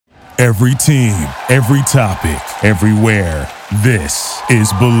Every team, every topic, everywhere. This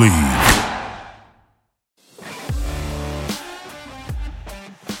is Believe.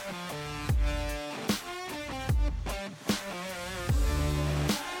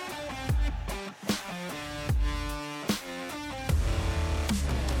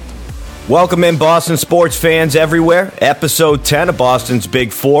 Welcome in, Boston sports fans everywhere. Episode 10 of Boston's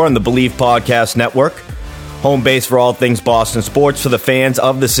Big Four on the Believe Podcast Network. Home base for all things Boston sports for the fans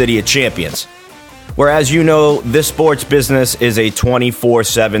of the City of Champions. Whereas you know, this sports business is a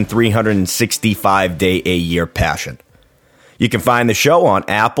 24/7, 365-day-a-year passion. You can find the show on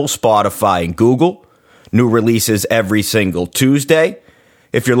Apple, Spotify, and Google. New releases every single Tuesday.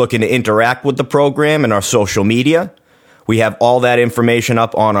 If you're looking to interact with the program and our social media, we have all that information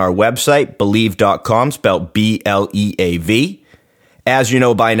up on our website, Believe.com, spelled B-L-E-A-V. As you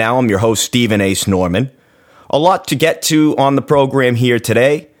know by now, I'm your host, Stephen Ace Norman. A lot to get to on the program here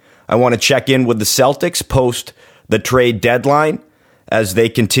today. I want to check in with the Celtics post the trade deadline as they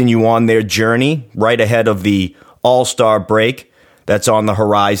continue on their journey right ahead of the All-Star break that's on the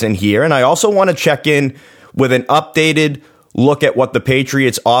horizon here. And I also want to check in with an updated look at what the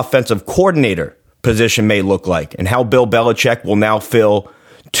Patriots' offensive coordinator position may look like and how Bill Belichick will now fill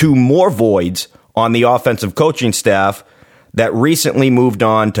two more voids on the offensive coaching staff that recently moved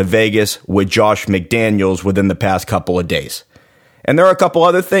on to Vegas with Josh McDaniels within the past couple of days. And there are a couple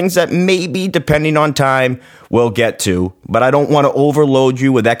other things that maybe, depending on time, we'll get to, but I don't want to overload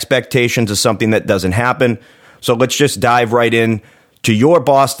you with expectations of something that doesn't happen. So let's just dive right in to your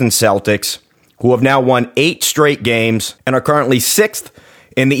Boston Celtics, who have now won 8 straight games and are currently 6th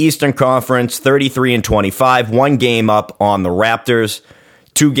in the Eastern Conference, 33-25, 1 game up on the Raptors,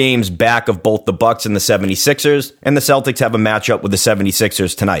 2 games back of both the Bucks and the 76ers, and the Celtics have a matchup with the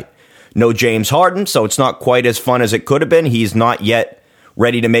 76ers tonight. No James Harden, so it's not quite as fun as it could have been. He's not yet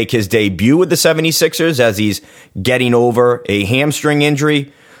ready to make his debut with the 76ers as he's getting over a hamstring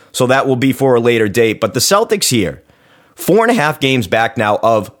injury, so that will be for a later date. But the Celtics here, 4.5 games back now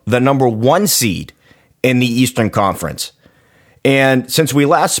of the number 1 seed in the Eastern Conference. And since we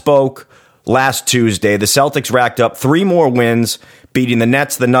last spoke last Tuesday, the Celtics racked up 3 more wins, beating the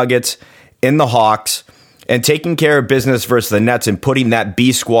Nets, the Nuggets, and the Hawks, and taking care of business versus the Nets and putting that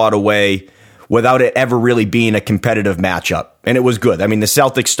B squad away without it ever really being a competitive matchup. And it was good. I mean, the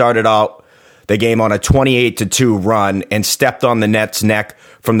Celtics started out the game on a 28-2 run and stepped on the Nets' neck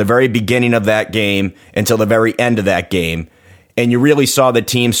from the very beginning of that game until the very end of that game. And you really saw the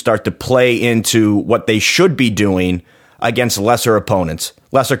team start to play into what they should be doing against lesser opponents,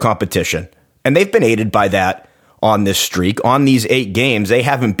 lesser competition. And they've been aided by that on this streak. On these 8 games, they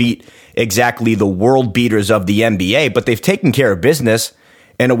haven't beat exactly the world beaters of the NBA, but they've taken care of business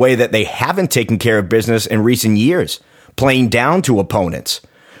in a way that they haven't taken care of business in recent years, playing down to opponents.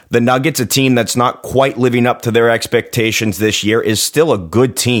 The Nuggets, a team that's not quite living up to their expectations this year, is still a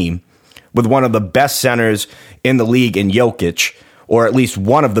good team with one of the best centers in the league in Jokic, or at least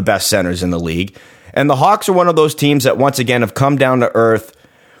one of the best centers in the league. And the Hawks are one of those teams that once again have come down to earth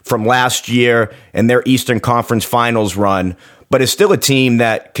from last year and their Eastern Conference Finals run, but is still a team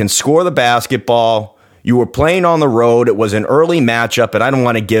that can score the basketball. You were playing on the road. It was an early matchup, and I don't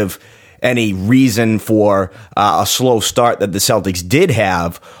want to give any reason for a slow start that the Celtics did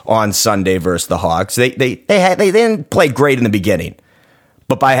have on Sunday versus the Hawks. They didn't play great in the beginning,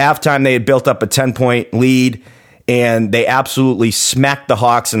 but by halftime they had built up a 10-point lead, and they absolutely smacked the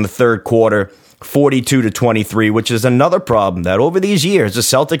Hawks in the third quarter, 42-23, which is another problem that over these years, the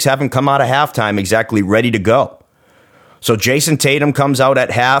Celtics haven't come out of halftime exactly ready to go. So Jason Tatum comes out at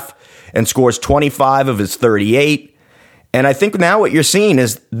half and scores 25 of his 38. And I think now what you're seeing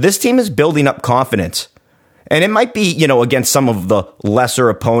is this team is building up confidence. And it might be, against some of the lesser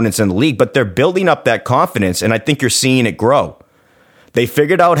opponents in the league, but they're building up that confidence, and I think you're seeing it grow. They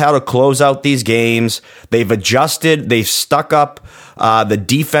figured out how to close out these games. They've adjusted. They've stuck up the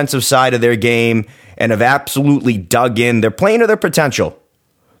defensive side of their game and have absolutely dug in. They're playing to their potential.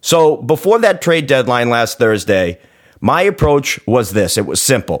 So before that trade deadline last Thursday, my approach was this. It was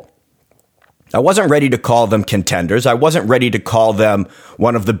simple. I wasn't ready to call them contenders. I wasn't ready to call them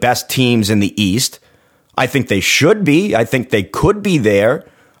one of the best teams in the East. I think they should be. I think they could be there.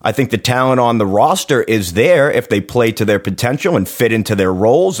 I think the talent on the roster is there if they play to their potential and fit into their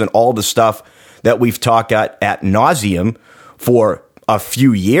roles and all the stuff that we've talked at nauseum for a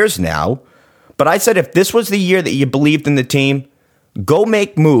few years now. But I said if this was the year that you believed in the team, go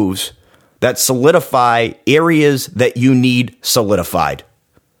make moves that solidify areas that you need solidified.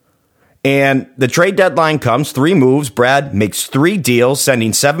 And the trade deadline comes, 3 moves. Brad makes 3 deals,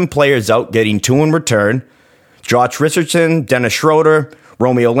 sending 7 players out, getting 2 in return. Josh Richardson, Dennis Schroeder,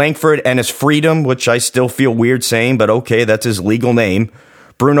 Romeo Langford, Ennis Freedom, which I still feel weird saying, but okay, that's his legal name.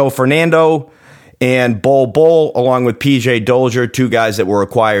 Bruno Fernando and Bol, along with PJ Dozier, two guys that were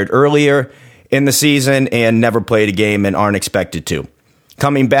acquired earlier in the season and never played a game and aren't expected to.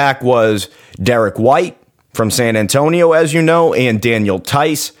 Coming back was Derek White from San Antonio, as you know, and Daniel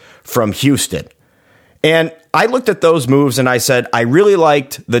Tice from Houston. And I looked at those moves and I said, I really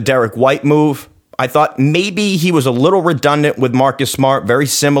liked the Derek White move. I thought maybe he was a little redundant with Marcus Smart, very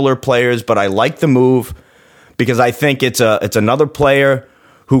similar players, but I like the move because I think it's another player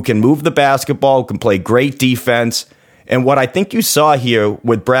who can move the basketball, who can play great defense. And what I think you saw here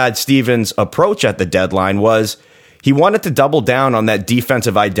with Brad Stevens' approach at the deadline was he wanted to double down on that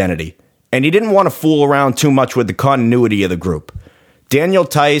defensive identity. And he didn't want to fool around too much with the continuity of the group. Daniel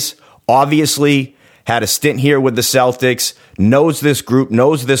Tice obviously had a stint here with the Celtics, knows this group,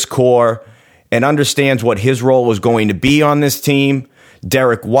 knows this core, and understands what his role was going to be on this team.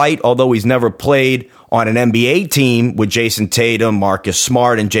 Derek White, although he's never played on an NBA team with Jason Tatum, Marcus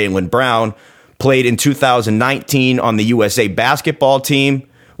Smart, and Jaylen Brown, played in 2019 on the USA basketball team,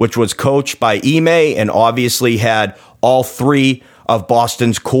 which was coached by Ime and obviously had all three of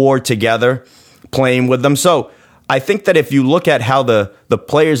Boston's core together playing with them. So I think that if you look at how the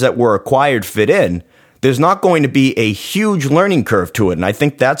players that were acquired fit in, there's not going to be a huge learning curve to it. And I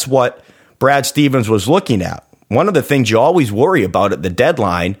think that's what Brad Stevens was looking at. One of the things you always worry about at the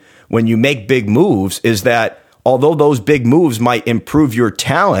deadline when you make big moves is that although those big moves might improve your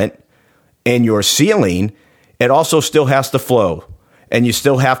talent and your ceiling, it also still has to flow. And you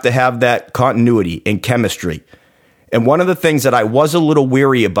still have to have that continuity and chemistry. And one of the things that I was a little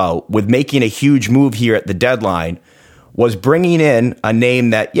weary about with making a huge move here at the deadline was bringing in a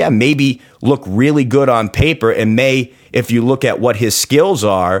name that, maybe look really good on paper and may, if you look at what his skills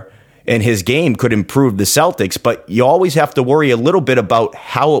are and his game, could improve the Celtics. But you always have to worry a little bit about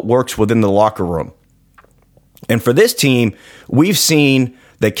how it works within the locker room. And for this team, we've seen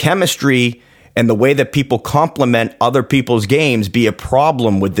the chemistry and the way that people complement other people's games be a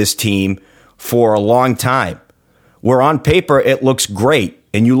problem with this team for a long time. Where on paper, it looks great,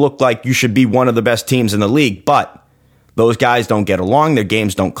 and you look like you should be one of the best teams in the league, but those guys don't get along, their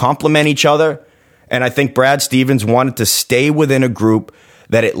games don't complement each other, and I think Brad Stevens wanted to stay within a group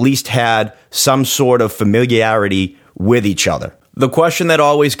that at least had some sort of familiarity with each other. The question that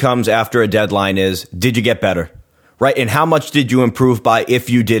always comes after a deadline is, did you get better? Right? And how much did you improve by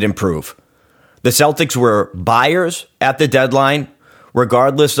if you did improve? The Celtics were buyers at the deadline.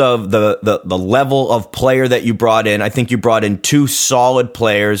 Regardless of the level of player that you brought in, I think you brought in two solid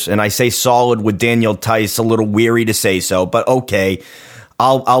players, and I say solid with Daniel Tice, a little weary to say so, but okay,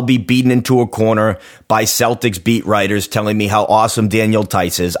 I'll be beaten into a corner by Celtics beat writers telling me how awesome Daniel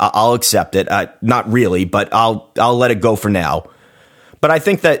Tice is. I'll accept it, not really, but I'll let it go for now. But I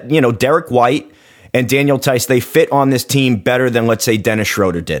think that Derek White and Daniel Tice, they fit on this team better than, let's say, Dennis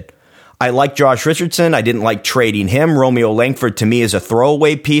Schroeder did. I like Josh Richardson. I didn't like trading him. Romeo Langford, to me, is a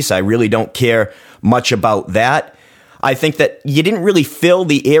throwaway piece. I really don't care much about that. I think that you didn't really fill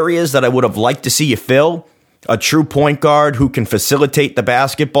the areas that I would have liked to see you fill. A true point guard who can facilitate the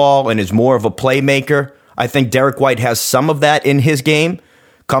basketball and is more of a playmaker. I think Derek White has some of that in his game.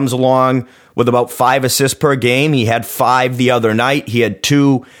 Comes along with about 5 assists per game. He had 5 the other night. He had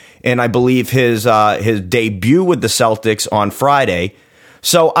 2 in, I believe, his debut with the Celtics on Friday.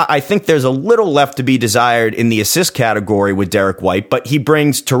 So I think there's a little left to be desired in the assist category with Derek White, but he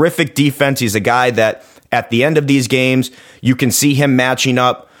brings terrific defense. He's a guy that at the end of these games, you can see him matching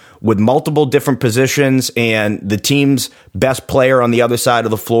up with multiple different positions and the team's best player on the other side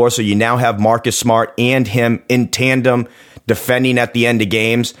of the floor. So you now have Marcus Smart and him in tandem defending at the end of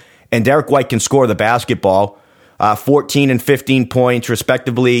games. And Derek White can score the basketball, 14 and 15 points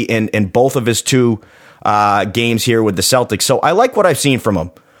respectively in both of his 2 games here with the Celtics. So I like what I've seen from him.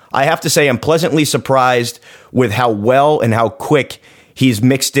 I have to say I'm pleasantly surprised with how well and how quick he's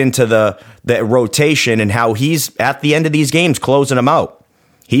mixed into the rotation and how he's at the end of these games closing them out.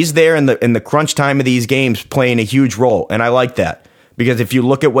 He's there in the crunch time of these games playing a huge role, and I like that. Because if you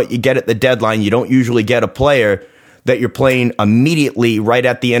look at what you get at the deadline, you don't usually get a player that you're playing immediately right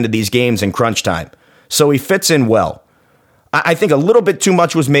at the end of these games in crunch time. So he fits in well. I think a little bit too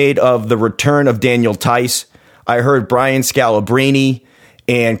much was made of the return of Daniel Tice. I heard Brian Scalabrine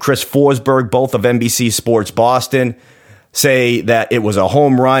and Chris Forsberg, both of NBC Sports Boston, say that it was a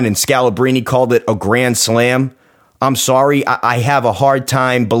home run, and Scalabrine called it a grand slam. I'm sorry, I have a hard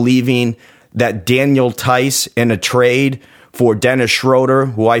time believing that Daniel Tice in a trade for Dennis Schroeder,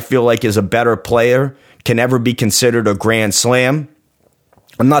 who I feel like is a better player, can ever be considered a grand slam.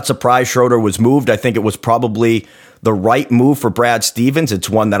 I'm not surprised Schroeder was moved. I think it was probably the right move for Brad Stevens. It's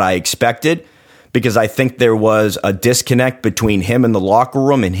one that I expected because I think there was a disconnect between him and the locker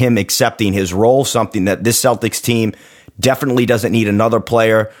room and him accepting his role, something that this Celtics team definitely doesn't need another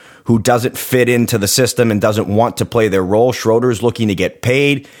player who doesn't fit into the system and doesn't want to play their role. Schroeder's looking to get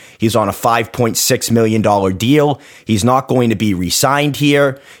paid. He's on a $5.6 million deal. He's not going to be re-signed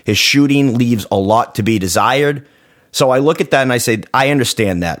here. His shooting leaves a lot to be desired. So I look at that and I say, I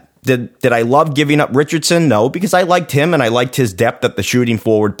understand that. Did I love giving up Richardson? No, because I liked him and I liked his depth at the shooting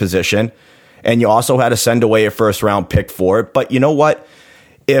forward position. And you also had to send away a first-round pick for it. But you know what?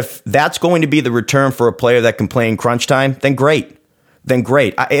 If that's going to be the return for a player that can play in crunch time, then great.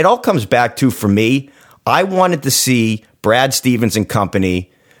 It all comes back to, for me, I wanted to see Brad Stevens and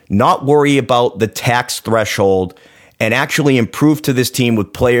company not worry about the tax threshold and actually improve to this team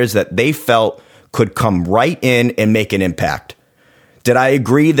with players that they felt could come right in and make an impact. Did I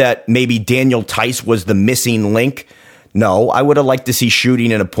agree that maybe Daniel Tice was the missing link? No, I would have liked to see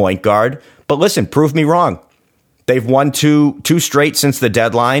shooting in a point guard. But listen, prove me wrong. They've won two straight since the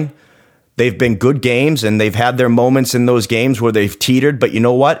deadline. They've been good games, and they've had their moments in those games where they've teetered. But you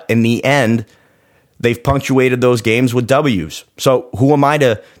know what? In the end, they've punctuated those games with W's. So who am I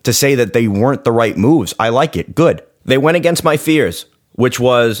to say that they weren't the right moves? I like it. Good. They went against my fears, which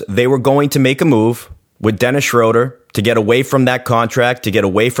was they were going to make a move with Dennis Schroeder to get away from that contract, to get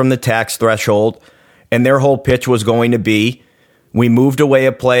away from the tax threshold. And their whole pitch was going to be, we moved away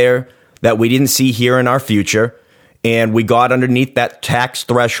a player that we didn't see here in our future. And we got underneath that tax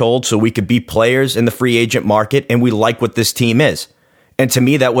threshold so we could be players in the free agent market, and we like what this team is. And to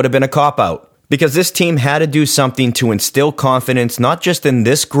me, that would have been a cop-out. Because this team had to do something to instill confidence, not just in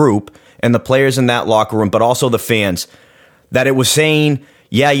this group and the players in that locker room, but also the fans. That it was saying,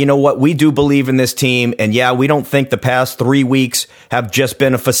 yeah, you know what, we do believe in this team, and yeah, we don't think the past 3 weeks have just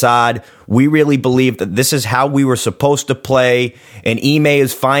been a facade. We really believe that this is how we were supposed to play, and Ime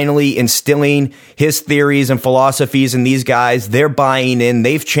is finally instilling his theories and philosophies in these guys. They're buying in.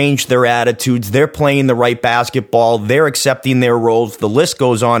 They've changed their attitudes. They're playing the right basketball. They're accepting their roles. The list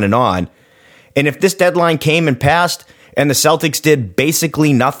goes on. And if this deadline came and passed, and the Celtics did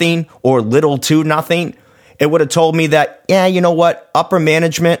basically nothing or little to nothing, it would have told me that, yeah, you know what? Upper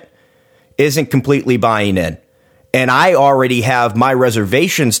management isn't completely buying in. And I already have my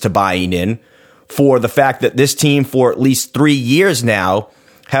reservations to buying in for the fact that this team for at least 3 years now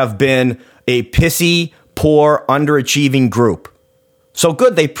have been a pissy, poor, underachieving group. So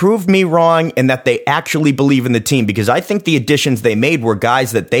good, they proved me wrong in that they actually believe in the team, because I think the additions they made were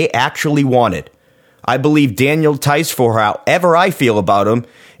guys that they actually wanted. I believe Daniel Tice, for however I feel about him,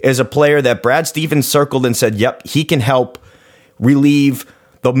 is a player that Brad Stevens circled and said, yep, he can help relieve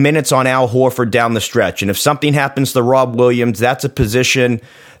the minutes on Al Horford down the stretch. And if something happens to Rob Williams, that's a position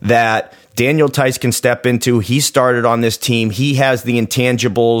that Daniel Tice can step into. He started on this team. He has the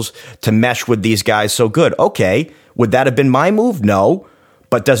intangibles to mesh with these guys. So good. Okay. Would that have been my move? No.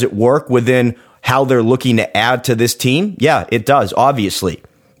 But does it work within how they're looking to add to this team? Yeah, it does, obviously.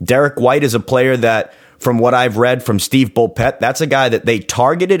 Derek White is a player that, from what I've read from Steve Bulpett, that's a guy that they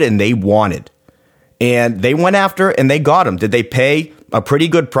targeted and they wanted. And they went after and they got him. Did they pay a pretty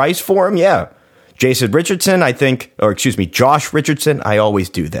good price for him? Yeah. Josh Richardson, I always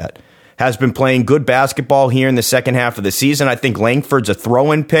do that, has been playing good basketball here in the second half of the season. I think Langford's a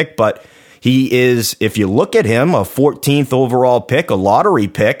throw-in pick, but he is, if you look at him, a 14th overall pick, a lottery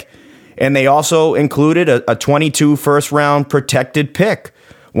pick. And they also included a 22 first-round protected pick.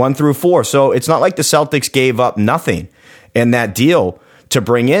 1 through 4. So it's not like the Celtics gave up nothing in that deal to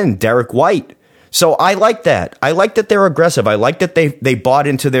bring in Derek White. So I like that. I like that they're aggressive. I like that they bought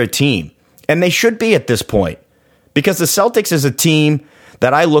into their team. And they should be at this point. Because the Celtics is a team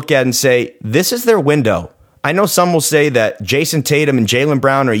that I look at and say, this is their window. I know some will say that Jason Tatum and Jaylen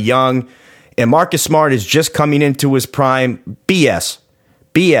Brown are young and Marcus Smart is just coming into his prime. BS.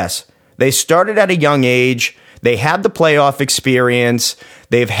 They started at a young age. They had the playoff experience.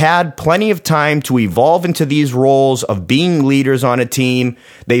 They've had plenty of time to evolve into these roles of being leaders on a team.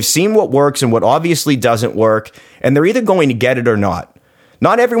 They've seen what works and what obviously doesn't work, and they're either going to get it or not.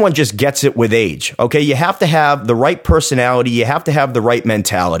 Not everyone just gets it with age, okay? You have to have the right personality. You have to have the right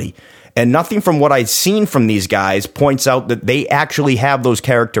mentality. And nothing from what I've seen from these guys points out that they actually have those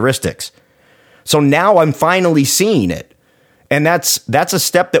characteristics. So now I'm finally seeing it. And that's a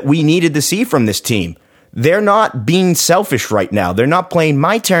step that we needed to see from this team. They're not being selfish right now. They're not playing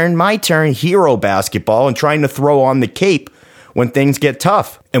my turn hero basketball and trying to throw on the cape when things get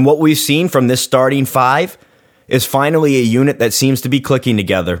tough. And what we've seen from this starting five is finally a unit that seems to be clicking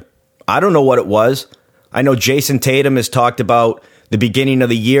together. I don't know what it was. I know Jason Tatum has talked about The beginning of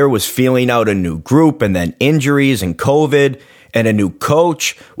the year was feeling out a new group, and then injuries and COVID and a new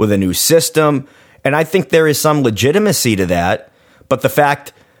coach with a new system. And I think there is some legitimacy to that. But the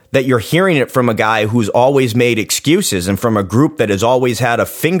fact that you're hearing it from a guy who's always made excuses and from a group that has always had a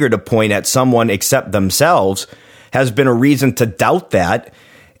finger to point at someone except themselves has been a reason to doubt that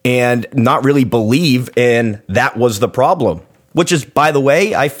and not really believe in that was the problem, which is, by the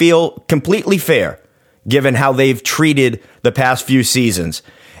way, I feel completely fair given how they've treated the past few seasons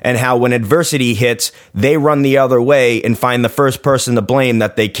and how when adversity hits, they run the other way and find the first person to blame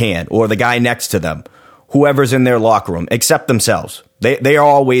that they can, or the guy next to them, whoever's in their locker room, except themselves. They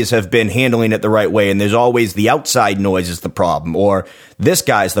always have been handling it the right way, and there's always the outside noise is the problem, or this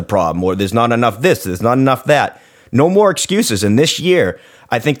guy's the problem, or there's not enough this, there's not enough that. No more excuses. And this year,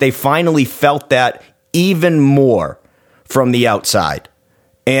 I think they finally felt that even more from the outside.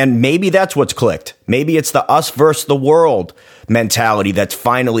 And maybe that's what's clicked. Maybe it's the us versus the world mentality that's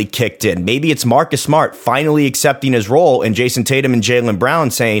finally kicked in. Maybe it's Marcus Smart finally accepting his role and Jason Tatum and Jaylen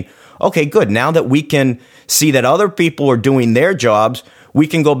Brown saying, okay, good. Now that we can see that other people are doing their jobs, we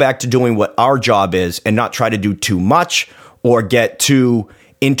can go back to doing what our job is and not try to do too much or get too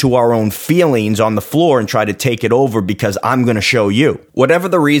into our own feelings on the floor and try to take it over because I'm going to show you. Whatever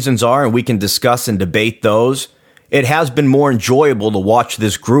the reasons are, and we can discuss and debate those, it has been more enjoyable to watch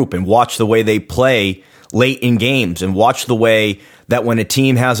this group and watch the way they play late in games and watch the way that when a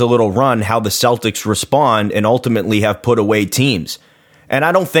team has a little run, how the Celtics respond and ultimately have put away teams. And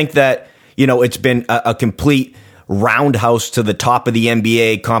I don't think that, it's been a complete roundhouse to the top of the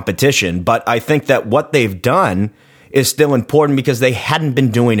NBA competition, but I think that what they've done is still important because they hadn't been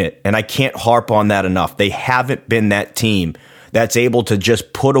doing it. And I can't harp on that enough. They haven't been that team that's able to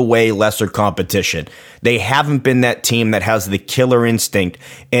just put away lesser competition. They haven't been that team that has the killer instinct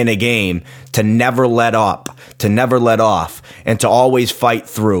in a game to never let up, to never let off, and to always fight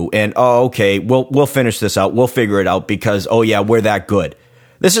through. And, okay, we'll finish this out. We'll figure it out because, we're that good.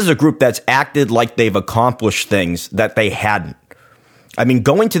 This is a group that's acted like they've accomplished things that they hadn't. I mean,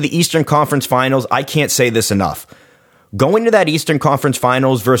 going to the Eastern Conference Finals, I can't say this enough. Going to that Eastern Conference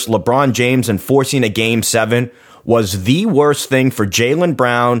Finals versus LeBron James and forcing a Game 7 was the worst thing for Jaylen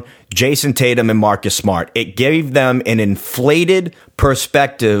Brown, Jason Tatum, and Marcus Smart. It gave them an inflated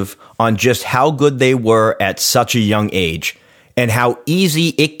perspective on just how good they were at such a young age and how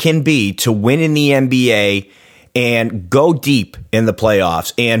easy it can be to win in the NBA and go deep in the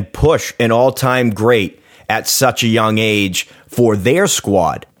playoffs and push an all-time great at such a young age for their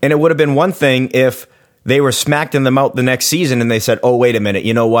squad. And it would have been one thing if they were smacking them out the next season and they said, oh, wait a minute,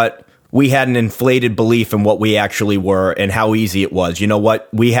 you know what? We had an inflated belief in what we actually were and how easy it was. You know what?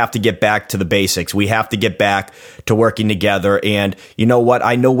 We have to get back to the basics. We have to get back to working together. And you know what?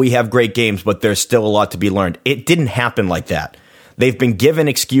 I know we have great games, but there's still a lot to be learned. It didn't happen like that. They've been given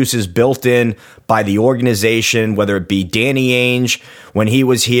excuses built in by the organization, whether it be Danny Ainge when he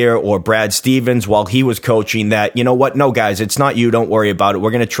was here or Brad Stevens while he was coaching, that, you know what? No, guys, it's not you. Don't worry about it.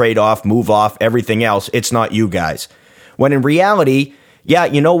 We're going to trade off, move off, everything else. It's not you guys. When in reality, yeah,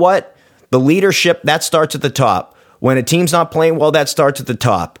 you know what? The leadership, that starts at the top. When a team's not playing well, that starts at the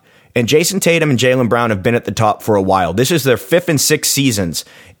top. And Jason Tatum and Jaylen Brown have been at the top for a while. This is their 5th and 6th seasons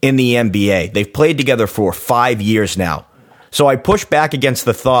in the NBA. They've played together for 5 years now. So I push back against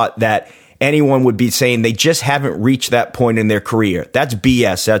the thought that anyone would be saying they just haven't reached that point in their career. That's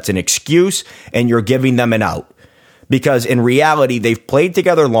BS. That's an excuse, and you're giving them an out. Because in reality, they've played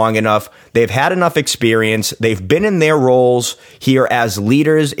together long enough, they've had enough experience, they've been in their roles here as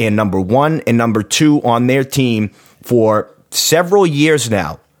leaders and number 1 and number 2 on their team for several years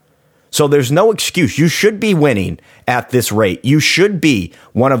now. So there's no excuse. You should be winning at this rate. You should be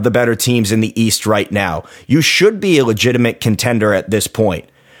one of the better teams in the East right now. You should be a legitimate contender at this point.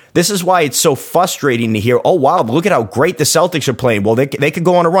 This is why it's so frustrating to hear, oh, wow, look at how great the Celtics are playing. Well, they could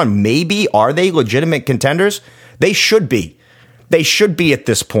go on a run. Maybe. Are they legitimate contenders? They should be. They should be at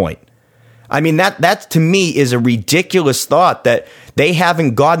this point. I mean, that to me is a ridiculous thought that they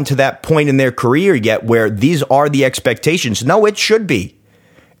haven't gotten to that point in their career yet where these are the expectations. No, it should be.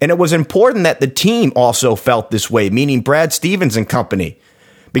 And it was important that the team also felt this way, meaning Brad Stevens and company,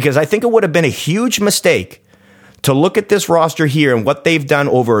 because I think it would have been a huge mistake to look at this roster here and what they've done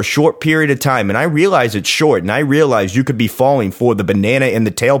over a short period of time. And I realize it's short, and I realize you could be falling for the banana in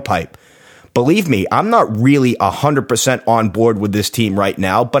the tailpipe. Believe me, I'm not really 100% on board with this team right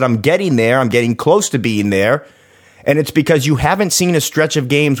now, but I'm getting there. I'm getting close to being there. And it's because you haven't seen a stretch of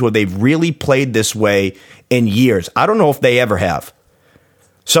games where they've really played this way in years. I don't know if they ever have.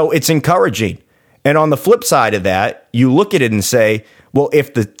 So it's encouraging. And on the flip side of that, you look at it and say, well,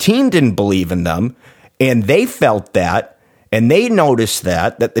 if the team didn't believe in them and they felt that And they noticed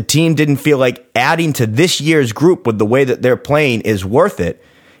that the team didn't feel like adding to this year's group with the way that they're playing is worth it.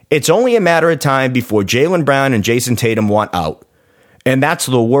 It's only a matter of time before Jaylen Brown and Jason Tatum want out. And that's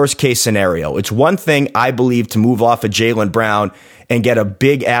the worst case scenario. It's one thing, I believe, to move off of Jaylen Brown and get a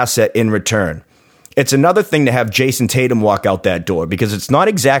big asset in return. It's another thing to have Jason Tatum walk out that door, because it's not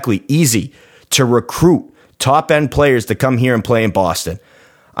exactly easy to recruit top-end players to come here and play in Boston.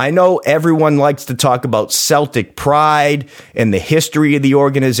 I know everyone likes to talk about Celtic pride and the history of the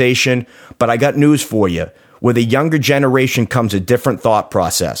organization, but I got news for you. With a younger generation comes a different thought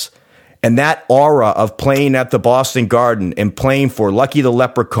process. And that aura of playing at the Boston Garden and playing for Lucky the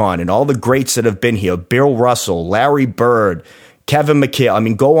Leprechaun and all the greats that have been here, Bill Russell, Larry Bird, Kevin McHale, I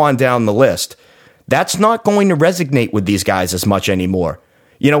mean, go on down the list. That's not going to resonate with these guys as much anymore.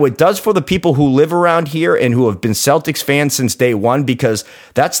 You know, it does for the people who live around here and who have been Celtics fans since day one, because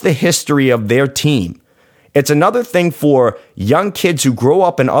that's the history of their team. It's another thing for young kids who grow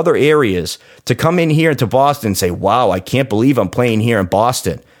up in other areas to come in here to Boston and say, wow, I can't believe I'm playing here in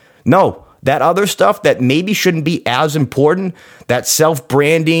Boston. No, that other stuff that maybe shouldn't be as important, that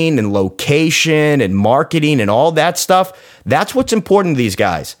self-branding and location and marketing and all that stuff, that's what's important to these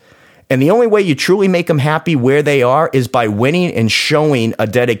guys. And the only way you truly make them happy where they are is by winning and showing a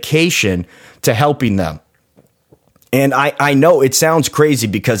dedication to helping them. And I know it sounds crazy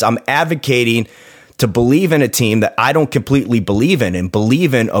because I'm advocating to believe in a team that I don't completely believe in, and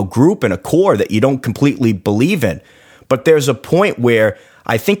believe in a group and a core that you don't completely believe in. But there's a point where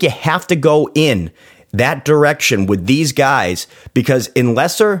I think you have to go in that direction with these guys, because in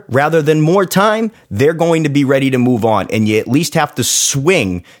lesser rather than more time, they're going to be ready to move on, and you at least have to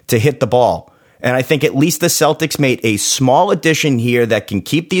swing to hit the ball. And I think at least the Celtics made a small addition here that can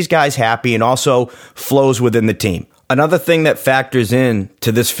keep these guys happy and also flows within the team. Another thing that factors in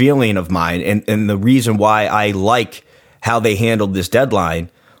to this feeling of mine, and the reason why I like how they handled this deadline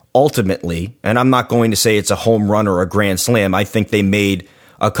ultimately, and I'm not going to say it's a home run or a grand slam, I think they made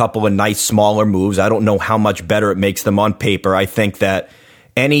a couple of nice smaller moves. I don't know how much better it makes them on paper. I think that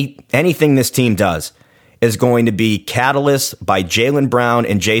anything this team does is going to be catalyst by Jaylen Brown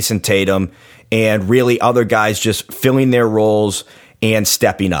and Jason Tatum, and really other guys just filling their roles and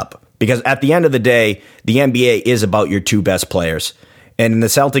stepping up. Because at the end of the day, the NBA is about your two best players. And in the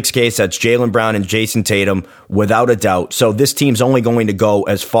Celtics case, that's Jaylen Brown and Jason Tatum, without a doubt. So this team's only going to go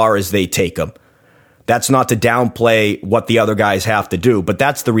as far as they take them. That's not to downplay what the other guys have to do, but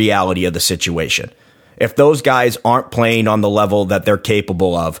that's the reality of the situation. If those guys aren't playing on the level that they're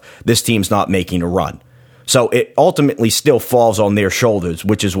capable of, this team's not making a run. So it ultimately still falls on their shoulders,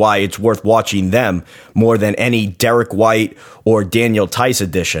 which is why it's worth watching them more than any Derek White or Daniel Tice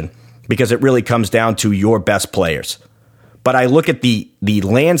addition, because it really comes down to your best players. But I look at the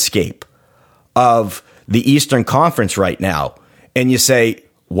landscape of the Eastern Conference right now, and you say,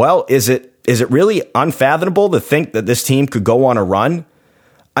 well, is it really unfathomable to think that this team could go on a run?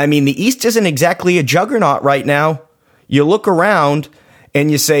 I mean, the East isn't exactly a juggernaut right now. You look around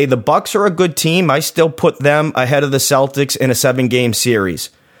and you say the Bucks are a good team. I still put them ahead of the Celtics in a 7-game series.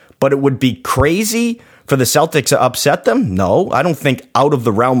 But it would be crazy for the Celtics to upset them? No, I don't think out of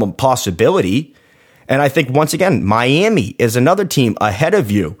the realm of possibility. And I think, once again, Miami is another team ahead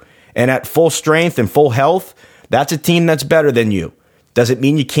of you. And at full strength and full health, that's a team that's better than you. Does it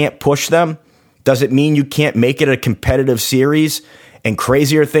mean you can't push them? Does it mean you can't make it a competitive series and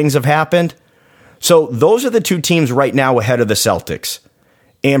crazier things have happened? So those are the two teams right now ahead of the Celtics.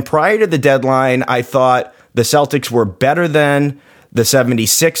 And prior to the deadline, I thought the Celtics were better than the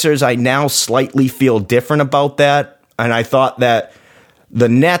 76ers. I now slightly feel different about that. And I thought that the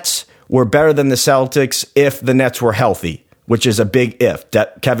Nets were better than the Celtics if the Nets were healthy, which is a big if.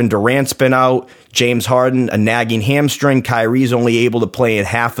 Kevin Durant's been out, James Harden, a nagging hamstring, Kyrie's only able to play in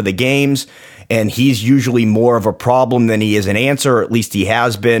half of the games, and he's usually more of a problem than he is an answer, or at least he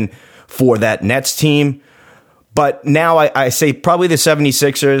has been for that Nets team. But now I say probably the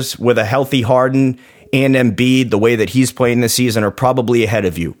 76ers with a healthy Harden and Embiid, the way that he's playing this season, are probably ahead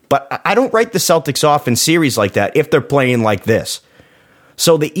of you. But I don't write the Celtics off in series like that if they're playing like this.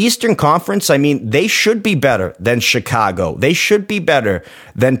 So the Eastern Conference, I mean, they should be better than Chicago. They should be better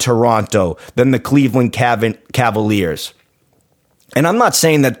than Toronto, than the Cleveland Cavaliers. And I'm not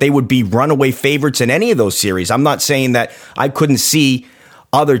saying that they would be runaway favorites in any of those series. I'm not saying that I couldn't see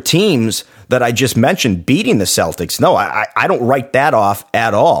other teams that I just mentioned beating the Celtics. No, I don't write that off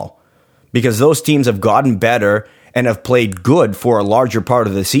at all, because those teams have gotten better and have played good for a larger part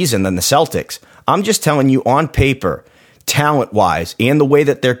of the season than the Celtics. I'm just telling you, on paper, talent-wise, and the way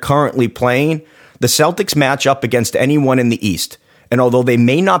that they're currently playing, the Celtics match up against anyone in the East. And although they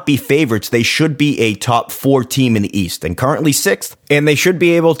may not be favorites, they should be a top 4 team in the East and currently 6th. And they should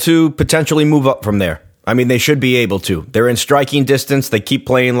be able to potentially move up from there. I mean, they should be able to. They're in striking distance. They keep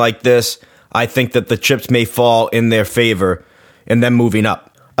playing like this. I think that the chips may fall in their favor in them moving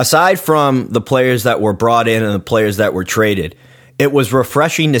up. Aside from the players that were brought in and the players that were traded, it was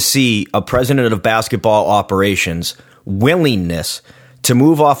refreshing to see a president of basketball operations willingness to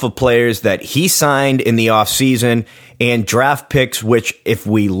move off of players that he signed in the offseason and draft picks, which, if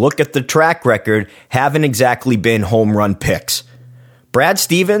we look at the track record, haven't exactly been home run picks. Brad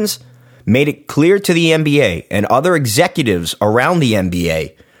Stevens made it clear to the NBA and other executives around the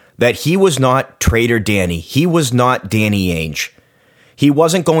NBA that he was not Trader Danny. He was not Danny Ainge. He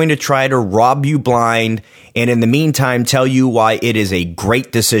wasn't going to try to rob you blind and in the meantime tell you why it is a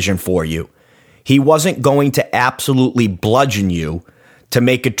great decision for you. He wasn't going to absolutely bludgeon you to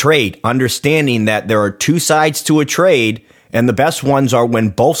make a trade, understanding that there are 2 sides to a trade, and the best ones are when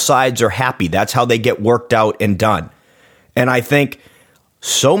both sides are happy. That's how they get worked out and done. And I think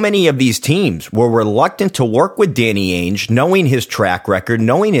so many of these teams were reluctant to work with Danny Ainge, knowing his track record,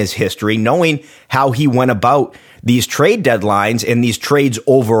 knowing his history, knowing how he went about these trade deadlines and these trades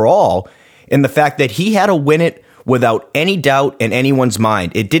overall, and the fact that he had to win it without any doubt in anyone's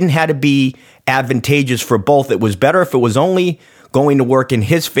mind. It didn't have to be advantageous for both. It was better if it was only going to work in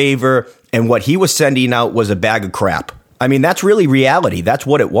his favor and what he was sending out was a bag of crap. I mean, that's really reality. That's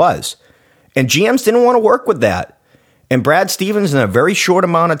what it was. And GMs didn't want to work with that. And Brad Stevens, in a very short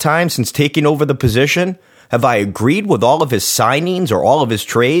amount of time since taking over the position, have I agreed with all of his signings or all of his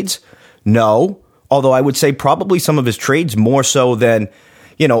trades? No. Although I would say probably some of his trades more so than,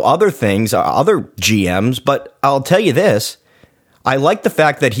 other things, other GMs. But I'll tell you this, I like the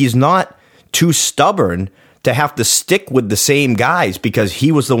fact that he's not too stubborn to have to stick with the same guys because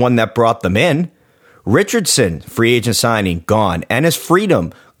he was the one that brought them in. Richardson, free agent signing, gone. Ennis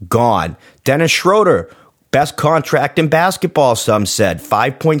Freedom, gone. Dennis Schroeder, best contract in basketball, some said.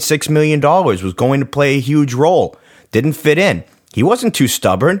 $5.6 million was going to play a huge role. Didn't fit in. He wasn't too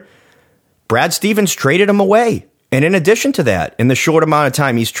stubborn. Brad Stevens traded him away. And in addition to that, in the short amount of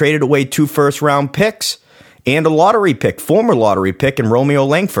time, he's traded away 2 first-round picks and a lottery pick, former lottery pick in Romeo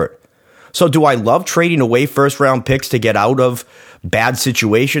Langford. So do I love trading away first-round picks to get out of bad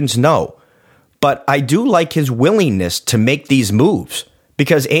situations? No. But I do like his willingness to make these moves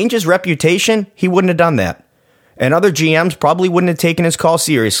because Ainge's reputation, he wouldn't have done that. And other GMs probably wouldn't have taken his call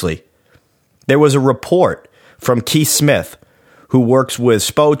seriously. There was a report from Keith Smith, who works with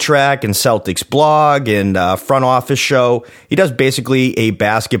Spotrac and Celtics blog and front office show. He does basically a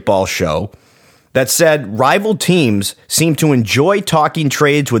basketball show that said rival teams seem to enjoy talking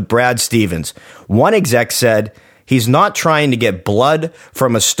trades with Brad Stevens. One exec said he's not trying to get blood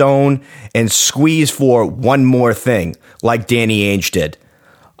from a stone and squeeze for one more thing like Danny Ainge did.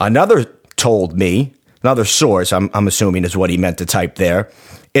 Another told me, another source, I'm assuming is what he meant to type there,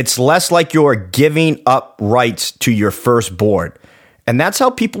 it's less like you're giving up rights to your firstborn. And that's how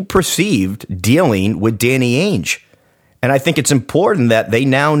people perceived dealing with Danny Ainge. And I think it's important that they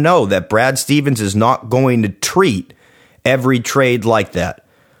now know that Brad Stevens is not going to treat every trade like that.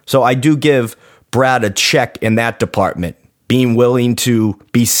 So I do give Brad a check in that department, being willing to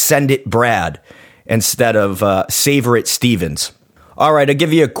be send it Brad instead of savor it Stevens. All right, I'll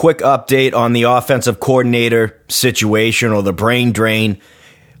give you a quick update on the offensive coordinator situation or the brain drain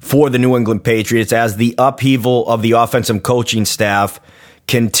for the New England Patriots as the upheaval of the offensive coaching staff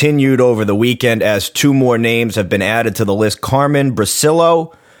continued over the weekend as 2 more names have been added to the list. Carmen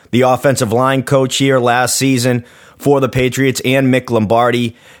Brasillo, the offensive line coach here last season for the Patriots, and Mick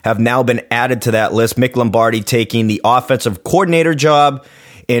Lombardi have now been added to that list. Mick Lombardi taking the offensive coordinator job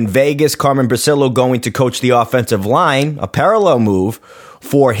in Vegas. Carmen Brasillo going to coach the offensive line, a parallel move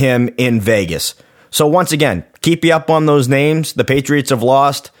for him in Vegas. So once again, keep you up on those names. The Patriots have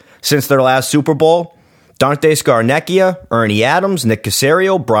lost since their last Super Bowl. Dante Scarnecchia, Ernie Adams, Nick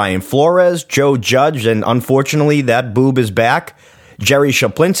Caserio, Brian Flores, Joe Judge, and unfortunately that boob is back. Jerry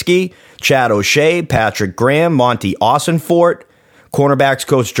Shaplinsky, Chad O'Shea, Patrick Graham, Monty Austinfort, cornerbacks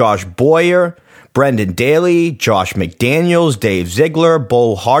coach Josh Boyer, Brendan Daly, Josh McDaniels, Dave Ziegler,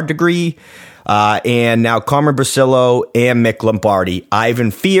 Bo Hardegre, and now Carmen Brasillo and Mick Lombardi.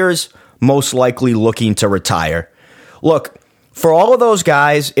 Ivan Fears, most likely looking to retire. Look, for all of those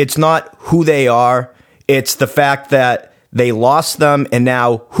guys, it's not who they are. It's the fact that they lost them, and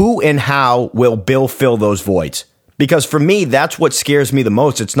now who and how will Bill fill those voids? Because for me, that's what scares me the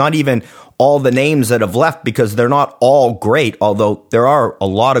most. It's not even all the names that have left because they're not all great, although there are a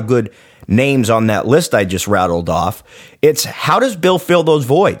lot of good names on that list I just rattled off. It's how does Bill fill those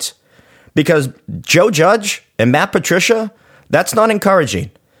voids? Because Joe Judge and Matt Patricia, That's not encouraging.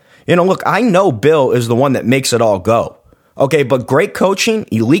 Look, I know Bill is the one that makes it all go. Okay, but great coaching,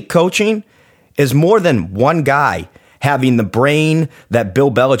 elite coaching, is more than one guy having the brain that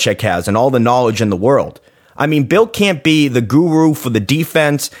Bill Belichick has and all the knowledge in the world. I mean, Bill can't be the guru for the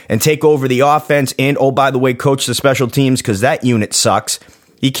defense and take over the offense and, oh, by the way, coach the special teams because that unit sucks.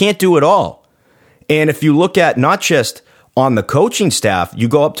 He can't do it all. And if you look at not just on the coaching staff, you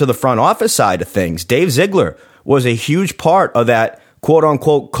go up to the front office side of things. Dave Ziegler was a huge part of that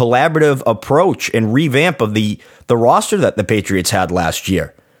quote-unquote collaborative approach and revamp of the roster that the Patriots had last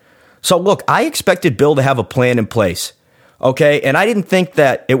year. So, look, I expected Bill to have a plan in place, okay? And I didn't think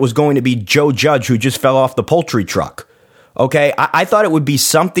that it was going to be Joe Judge who just fell off the poultry truck, okay? I thought it would be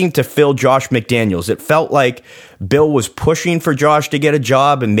something to fill Josh McDaniels. It felt like Bill was pushing for Josh to get a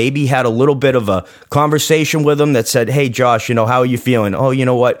job and maybe had a little bit of a conversation with him that said, hey, Josh, how are you feeling? Oh, you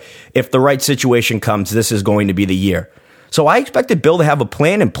know what? If the right situation comes, this is going to be the year. So I expected Bill to have a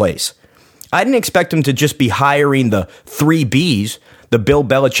plan in place. I didn't expect him to just be hiring the 3 Bs, the Bill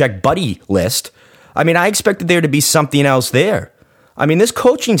Belichick buddy list. I mean, I expected there to be something else there. I mean, this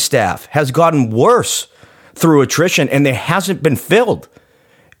coaching staff has gotten worse through attrition, and there hasn't been filled.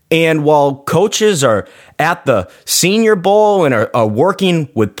 And while coaches are at the Senior Bowl and are working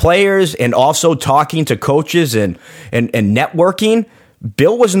with players and also talking to coaches and networking,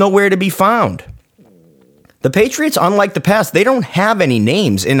 Bill was nowhere to be found. The Patriots, unlike the past, they don't have any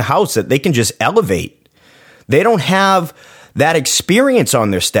names in-house that they can just elevate. They don't have that experience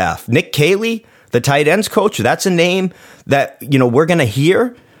on their staff. Nick Caley, the tight ends coach, that's a name that, we're going to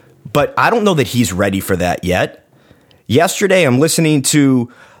hear, but I don't know that he's ready for that yet. Yesterday, I'm listening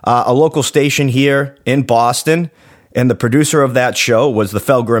to a local station here in Boston, and the producer of that show was the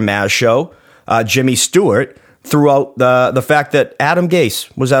Felger and Maz show, Jimmy Stewart, threw out the fact that Adam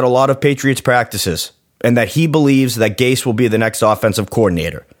Gase was at a lot of Patriots practices and that he believes that Gase will be the next offensive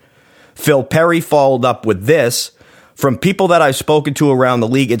coordinator. Phil Perry followed up with this. From people that I've spoken to around the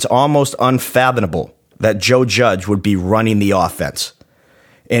league, it's almost unfathomable that Joe Judge would be running the offense.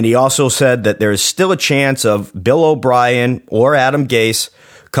 And he also said that there is still a chance of Bill O'Brien or Adam Gase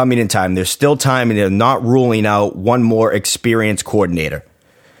coming in time. There's still time, and they're not ruling out one more experienced coordinator.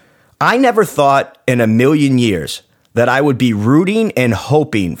 I never thought in a million years that I would be rooting and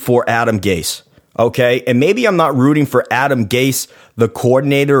hoping for Adam Gase. Okay, and maybe I'm not rooting for Adam Gase, the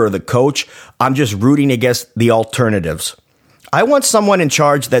coordinator or the coach. I'm just rooting against the alternatives. I want someone in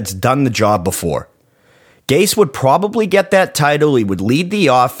charge that's done the job before. Gase would probably get that title. He would lead the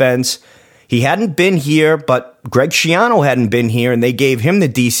offense. He hadn't been here, but Greg Schiano hadn't been here, and they gave him the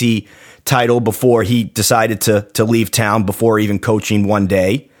DC title before he decided to leave town before even coaching one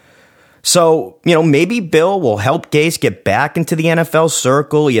day. So, maybe Bill will help Gase get back into the NFL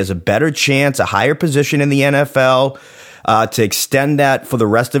circle. He has a better chance, a higher position in the NFL to extend that for the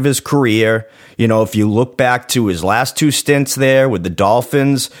rest of his career. If you look back to his last 2 stints there with the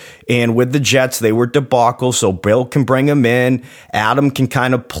Dolphins and with the Jets, they were debacle, so Bill can bring him in. Adam can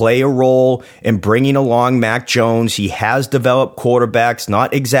kind of play a role in bringing along Mac Jones. He has developed quarterbacks,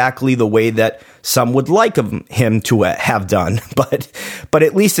 not exactly the way that some would like him to have done, but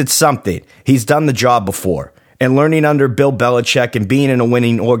at least it's something. He's done the job before. And learning under Bill Belichick and being in a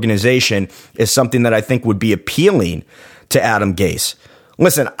winning organization is something that I think would be appealing to Adam Gase.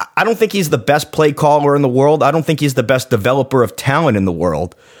 Listen, I don't think he's the best play caller in the world. I don't think he's the best developer of talent in the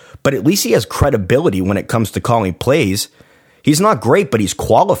world. But at least he has credibility when it comes to calling plays. He's not great, but he's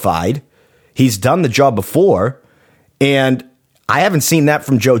qualified. He's done the job before. And I haven't seen that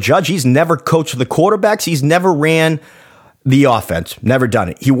from Joe Judge. He's never coached the quarterbacks. He's never ran the offense. Never done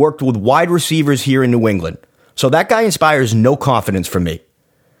it. He worked with wide receivers here in New England. So that guy inspires no confidence from me.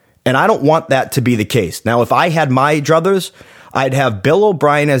 And I don't want that to be the case. Now, if I had my druthers, I'd have Bill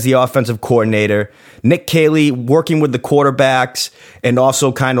O'Brien as the offensive coordinator, Nick Caley working with the quarterbacks and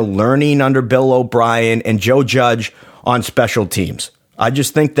also kind of learning under Bill O'Brien, and Joe Judge on special teams. I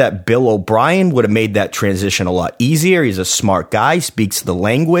just think that Bill O'Brien would have made that transition a lot easier. He's a smart guy, speaks the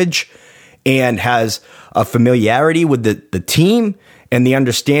language, and has a familiarity with the team and the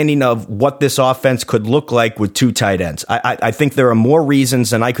understanding of what this offense could look like with 2 tight ends. I think there are more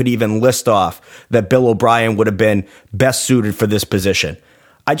reasons than I could even list off that Bill O'Brien would have been best suited for this position.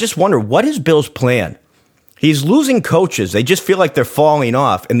 I just wonder, what is Bill's plan? He's losing coaches. They just feel like they're falling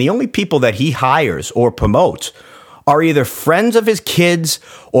off. And the only people that he hires or promotes are either friends of his kids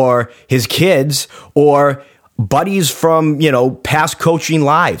or buddies from, past coaching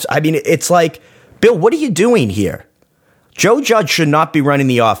lives. I mean, it's like, Bill, what are you doing here? Joe Judge should not be running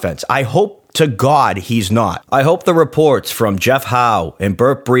the offense. I hope to God he's not. I hope the reports from Jeff Howe and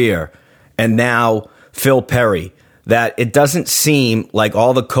Burt Breer and now Phil Perry that it doesn't seem like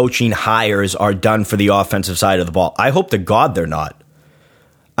all the coaching hires are done for the offensive side of the ball. I hope to God they're not.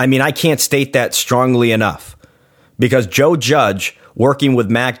 I mean, I can't state that strongly enough, because Joe Judge working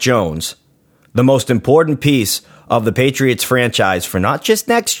with Mac Jones, the most important piece of the Patriots franchise for not just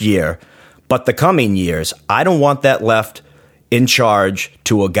next year, but the coming years, I don't want that left in charge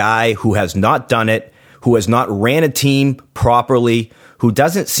to a guy who has not done it, who has not ran a team properly, who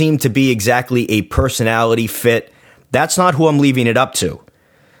doesn't seem to be exactly a personality fit. That's not who I'm leaving it up to.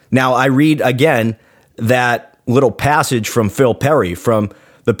 Now, I read again that little passage from Phil Perry, from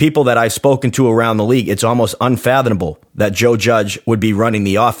the people that I've spoken to around the league. It's almost unfathomable that Joe Judge would be running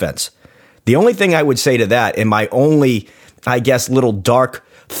the offense. The only thing I would say to that, and my only, I guess, little dark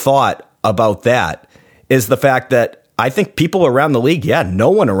thought about that, is the fact that I think people around the league, no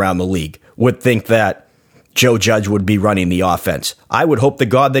one around the league would think that Joe Judge would be running the offense. I would hope to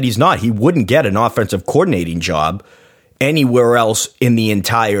God that he's not. He wouldn't get an offensive coordinating job anywhere else in the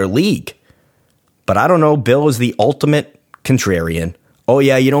entire league. But I don't know, Bill is the ultimate contrarian. Oh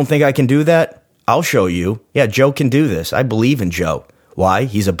yeah, you don't think I can do that? I'll show you. Yeah, Joe can do this. I believe in Joe. Why?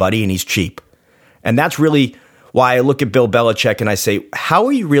 He's a buddy and he's cheap. And that's really why I look at Bill Belichick and I say, how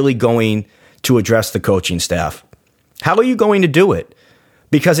are you really going to address the coaching staff? How are you going to do it?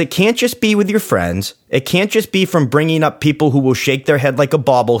 Because it can't just be with your friends. It can't just be from bringing up people who will shake their head like a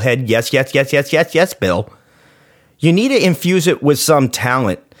bobblehead. Yes, yes, yes, yes, yes, yes, Bill. You need to infuse it with some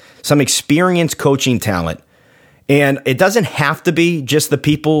talent, some experienced coaching talent. And it doesn't have to be just the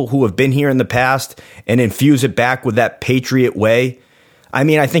people who have been here in the past and infuse it back with that Patriot way. I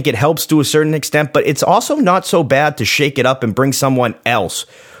mean, I think it helps to a certain extent, but it's also not so bad to shake it up and bring someone else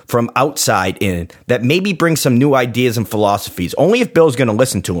from outside in that maybe brings some new ideas and philosophies. Only if Bill's going to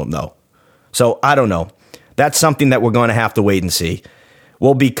listen to him, though. So I don't know. That's something that we're going to have to wait and see.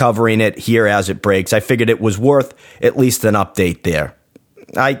 We'll be covering it here as it breaks. I figured it was worth at least an update there.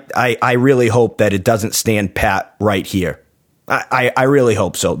 I really hope that it doesn't stand pat right here. I really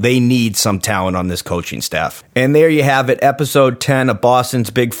hope so. They need some talent on this coaching staff. And there you have it, episode 10 of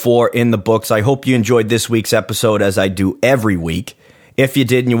Boston's Big Four in the books. I hope you enjoyed this week's episode as I do every week. If you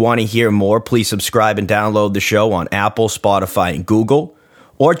did and you want to hear more, please subscribe and download the show on Apple, Spotify, and Google.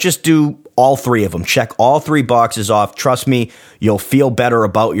 Or just do all three of them. Check all three boxes off. Trust me, you'll feel better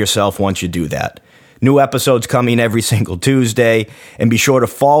about yourself once you do that. New episodes coming every single Tuesday. And be sure to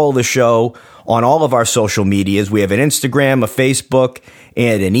follow the show on all of our social medias. We have an Instagram, a Facebook,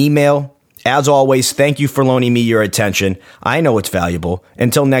 and an email. As always, thank you for loaning me your attention. I know it's valuable.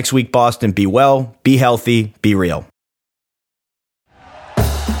 Until next week, Boston, be well, be healthy, be real.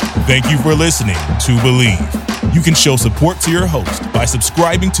 Thank you for listening to Believe. You can show support to your host by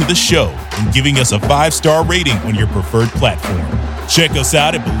subscribing to the show and giving us a 5-star rating on your preferred platform. Check us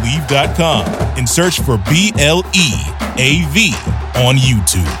out at Believe.com and search for BLEAV on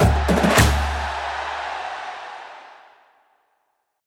YouTube.